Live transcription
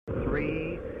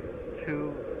3,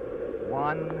 2,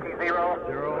 1,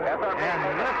 0,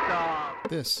 and liftoff.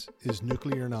 This is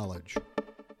Nuclear Knowledge.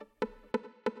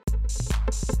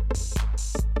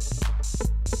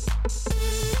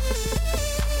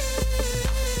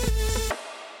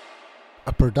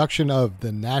 A production of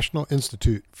the National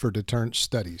Institute for Deterrent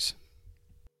Studies.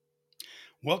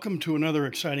 Welcome to another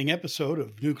exciting episode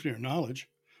of Nuclear Knowledge,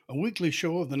 a weekly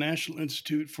show of the National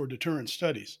Institute for Deterrent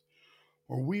Studies,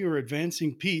 where we are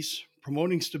advancing peace,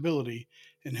 promoting stability,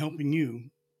 and helping you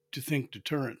to think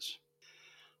deterrence.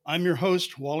 I'm your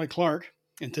host, Wally Clark,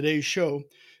 and today's show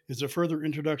is a further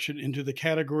introduction into the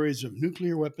categories of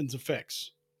nuclear weapons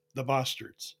effects, the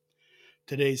bastards.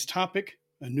 Today's topic,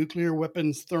 a nuclear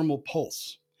weapons thermal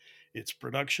pulse, its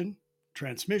production,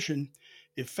 transmission,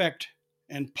 effect,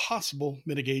 and possible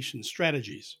mitigation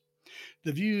strategies.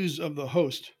 The views of the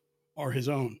host are his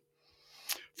own.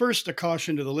 First, a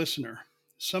caution to the listener.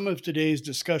 Some of today's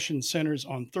discussion centers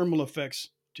on thermal effects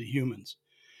to humans.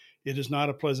 It is not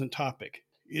a pleasant topic.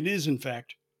 It is, in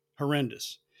fact,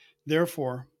 horrendous.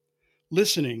 Therefore,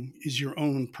 listening is your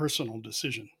own personal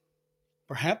decision.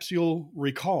 Perhaps you'll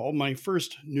recall my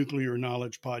first Nuclear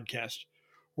Knowledge podcast,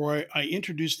 where I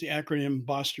introduced the acronym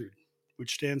BASTARD,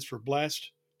 which stands for Blast,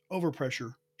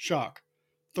 Overpressure, Shock,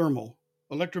 Thermal,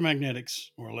 Electromagnetics,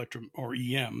 or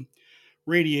EM,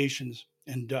 Radiations,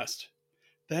 and Dust.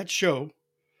 That show,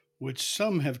 which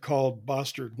some have called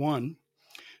BASTARD 1,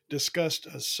 discussed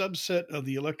a subset of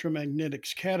the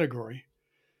electromagnetics category,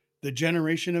 the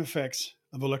generation effects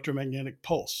of electromagnetic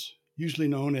pulse, usually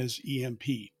known as EMP.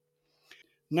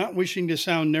 Not wishing to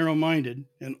sound narrow-minded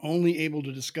and only able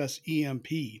to discuss EMP,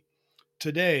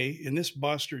 today, in this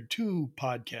BASTARD 2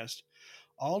 podcast,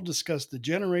 I'll discuss the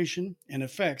generation and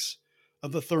effects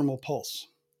of the thermal pulse.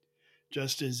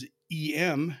 Just as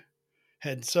EM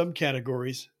had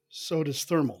subcategories, so does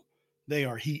thermal. They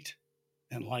are heat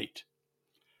and light.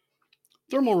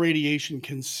 Thermal radiation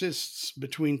consists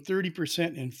between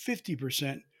 30% and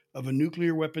 50% of a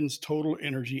nuclear weapon's total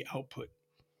energy output.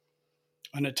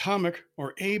 An atomic,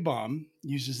 or A bomb,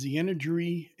 uses the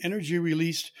energy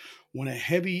released when a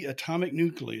heavy atomic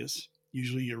nucleus,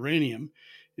 usually uranium,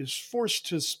 is forced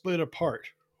to split apart,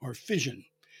 or fission,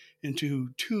 into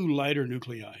two lighter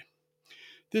nuclei.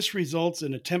 This results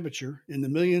in a temperature in the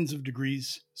millions of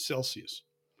degrees Celsius.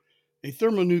 A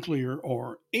thermonuclear,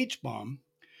 or H-bomb,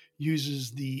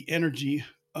 uses the energy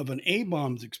of an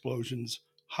A-bomb's explosion's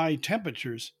high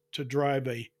temperatures to drive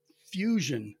a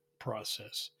fusion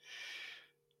process.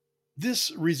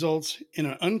 This results in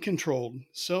an uncontrolled,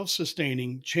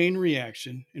 self-sustaining chain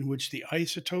reaction in which the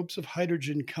isotopes of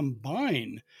hydrogen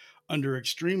combine under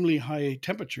extremely high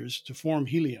temperatures to form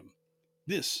helium.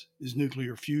 This is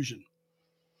nuclear fusion.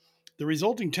 The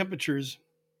resulting temperatures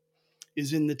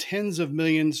is in the tens of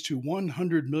millions to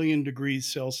 100 million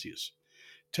degrees Celsius,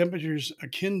 temperatures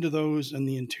akin to those in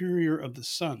the interior of the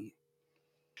sun.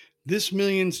 This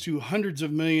millions to hundreds of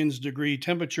millions degree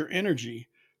temperature energy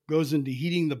goes into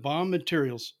heating the bomb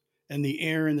materials and the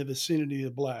air in the vicinity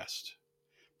of the blast,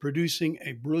 producing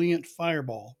a brilliant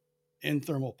fireball and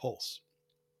thermal pulse.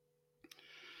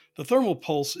 The thermal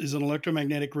pulse is an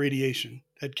electromagnetic radiation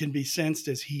that can be sensed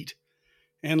as heat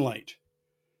and light.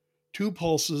 Two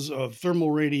pulses of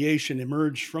thermal radiation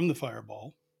emerge from the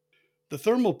fireball. The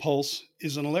thermal pulse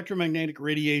is an electromagnetic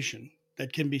radiation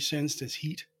that can be sensed as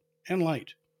heat and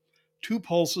light. Two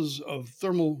pulses of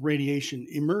thermal radiation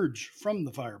emerge from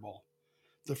the fireball.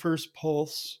 The first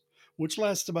pulse, which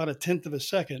lasts about a tenth of a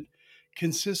second,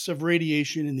 consists of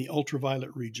radiation in the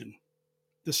ultraviolet region.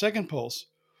 The second pulse,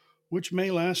 which may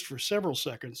last for several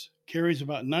seconds, carries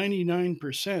about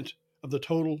 99% of the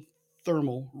total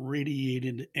thermal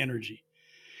radiated energy.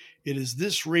 It is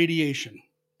this radiation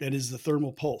that is the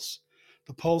thermal pulse.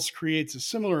 The pulse creates a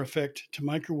similar effect to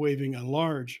microwaving a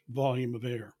large volume of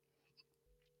air.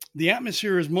 The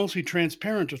atmosphere is mostly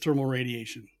transparent to thermal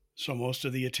radiation, so most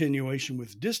of the attenuation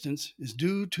with distance is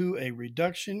due to a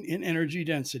reduction in energy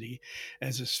density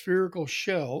as a spherical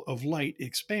shell of light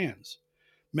expands,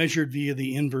 measured via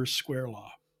the inverse square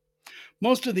law.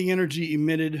 Most of the energy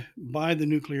emitted by the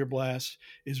nuclear blast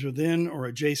is within or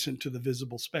adjacent to the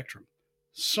visible spectrum,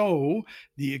 so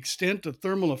the extent of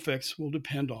thermal effects will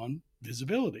depend on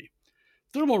visibility.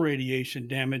 Thermal radiation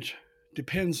damage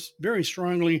depends very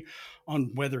strongly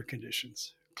on weather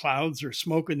conditions. Clouds or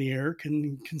smoke in the air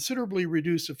can considerably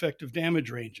reduce effective damage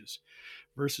ranges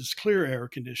versus clear air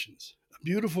conditions. A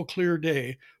beautiful clear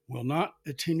day will not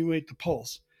attenuate the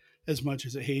pulse as much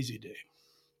as a hazy day.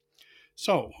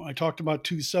 So, I talked about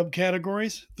two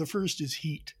subcategories. The first is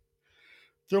heat.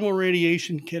 Thermal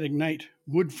radiation can ignite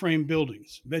wood frame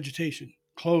buildings, vegetation,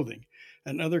 clothing,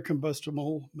 and other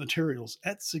combustible materials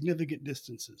at significant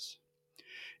distances.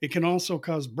 It can also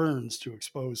cause burns to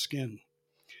exposed skin.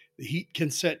 The heat can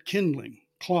set kindling,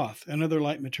 cloth, and other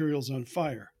light materials on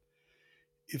fire.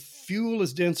 If fuel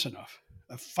is dense enough,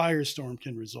 a firestorm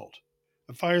can result.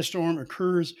 A firestorm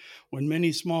occurs when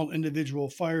many small individual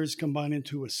fires combine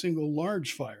into a single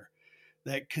large fire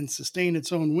that can sustain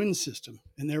its own wind system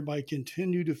and thereby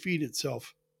continue to feed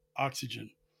itself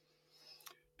oxygen.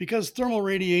 Because thermal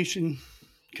radiation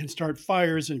can start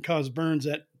fires and cause burns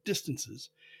at distances,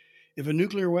 if a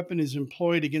nuclear weapon is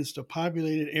employed against a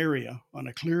populated area on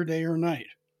a clear day or night,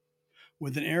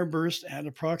 with an air burst at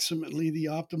approximately the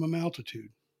optimum altitude,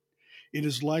 it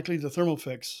is likely the thermal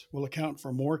effects will account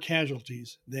for more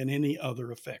casualties than any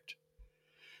other effect.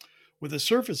 With a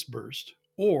surface burst,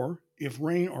 or if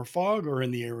rain or fog are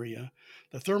in the area,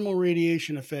 the thermal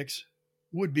radiation effects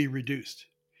would be reduced.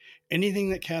 Anything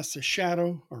that casts a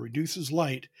shadow or reduces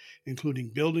light,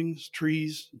 including buildings,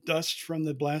 trees, dust from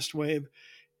the blast wave,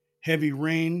 heavy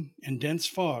rain, and dense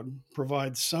fog,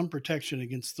 provides some protection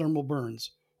against thermal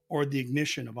burns or the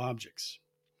ignition of objects.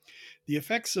 The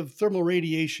effects of thermal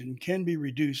radiation can be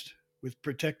reduced with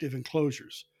protective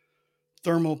enclosures,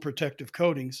 thermal protective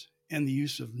coatings, and the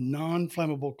use of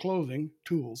non-flammable clothing,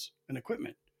 tools, and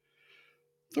equipment.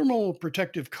 Thermal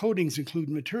protective coatings include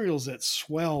materials that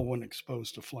swell when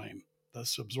exposed to flame,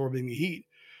 thus absorbing the heat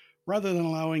rather than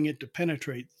allowing it to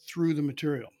penetrate through the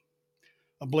material.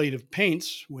 Ablative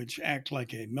paints, which act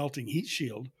like a melting heat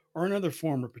shield, are another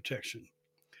form of protection.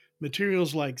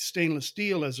 Materials like stainless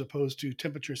steel, as opposed to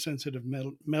temperature sensitive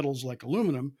metals like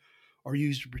aluminum, are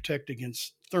used to protect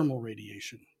against thermal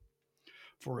radiation.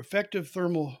 For effective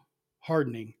thermal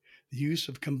hardening, the use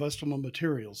of combustible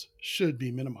materials should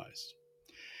be minimized.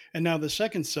 And now the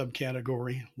second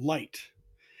subcategory, light.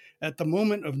 At the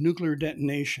moment of nuclear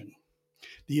detonation,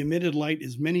 the emitted light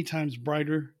is many times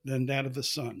brighter than that of the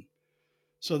sun,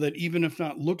 so that even if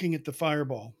not looking at the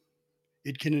fireball,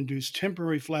 it can induce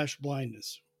temporary flash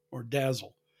blindness, or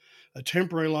dazzle, a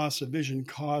temporary loss of vision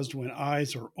caused when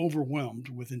eyes are overwhelmed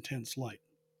with intense light.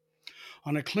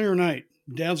 On a clear night,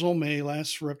 dazzle may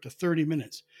last for up to 30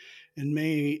 minutes and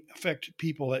may affect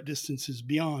people at distances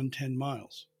beyond 10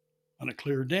 miles. On a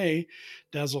clear day,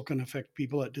 dazzle can affect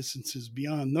people at distances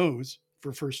beyond those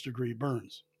for first-degree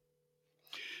burns.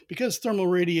 Because thermal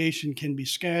radiation can be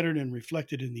scattered and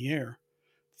reflected in the air,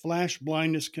 flash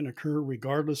blindness can occur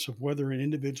regardless of whether an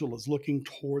individual is looking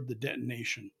toward the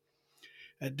detonation.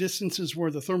 At distances where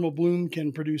the thermal bloom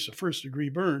can produce a first-degree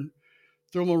burn,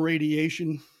 thermal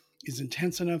radiation is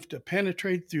intense enough to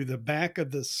penetrate through the back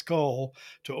of the skull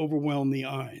to overwhelm the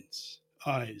eyes.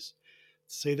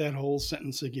 Say that whole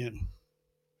sentence again.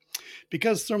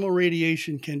 Because thermal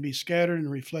radiation can be scattered and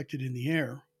reflected in the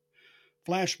air,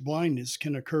 flash blindness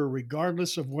can occur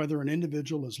regardless of whether an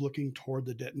individual is looking toward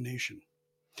the detonation.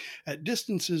 At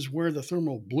distances where the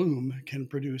thermal bloom can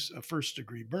produce a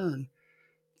first-degree burn,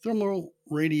 thermal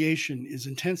radiation is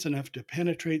intense enough to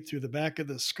penetrate through the back of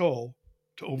the skull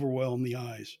to overwhelm the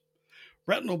eyes.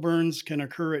 Retinal burns can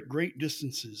occur at great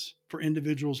distances for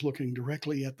individuals looking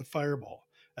directly at the fireball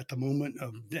at the moment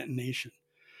of detonation.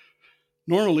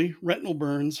 Normally, retinal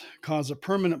burns cause a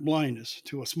permanent blindness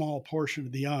to a small portion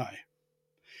of the eye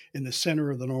in the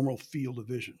center of the normal field of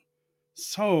vision.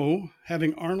 So,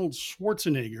 having Arnold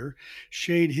Schwarzenegger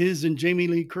shade his and Jamie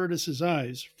Lee Curtis's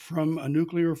eyes from a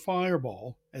nuclear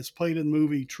fireball, as played in the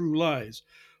movie True Lies,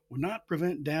 would not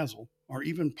prevent dazzle or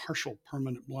even partial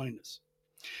permanent blindness.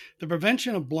 The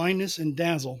prevention of blindness and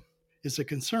dazzle is a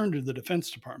concern to the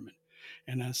Defense Department,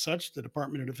 and as such, the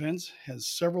Department of Defense has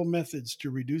several methods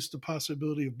to reduce the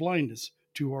possibility of blindness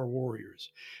to our warriors,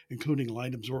 including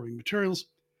light-absorbing materials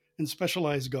and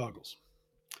specialized goggles.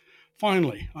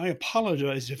 Finally, I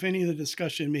apologize if any of the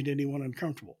discussion made anyone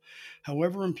uncomfortable.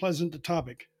 However unpleasant the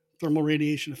topic, thermal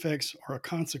radiation effects are a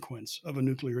consequence of a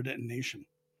nuclear detonation.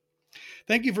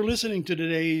 Thank you for listening to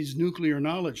today's Nuclear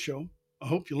Knowledge Show. I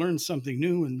hope you learned something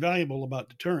new and valuable about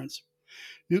deterrence.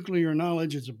 Nuclear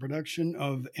Knowledge is a production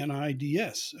of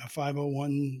NIDS, a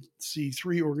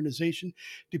 501c3 organization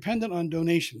dependent on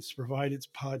donations to provide its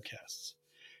podcasts.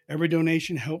 Every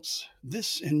donation helps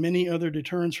this and many other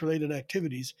deterrence-related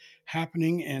activities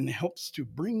happening and helps to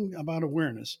bring about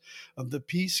awareness of the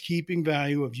peacekeeping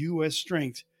value of U.S.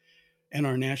 strength and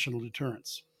our national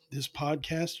deterrence. This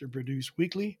podcast is produced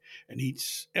weekly, and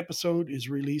each episode is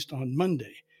released on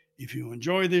Monday. If you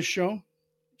enjoy this show,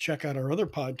 check out our other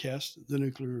podcast, The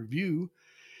Nuclear Review.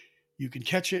 You can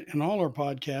catch it and all our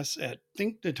podcasts at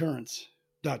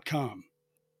thinkdeterrence.com.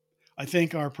 I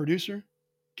thank our producer,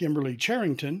 Kimberly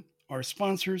Charrington, our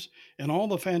sponsors, and all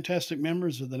the fantastic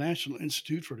members of the National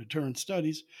Institute for Deterrent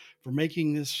Studies for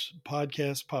making this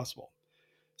podcast possible.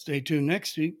 Stay tuned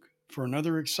next week for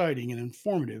another exciting and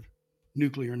informative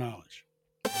nuclear knowledge.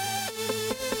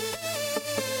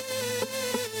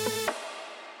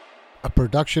 A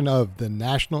production of the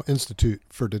National Institute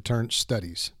for Deterrent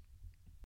Studies.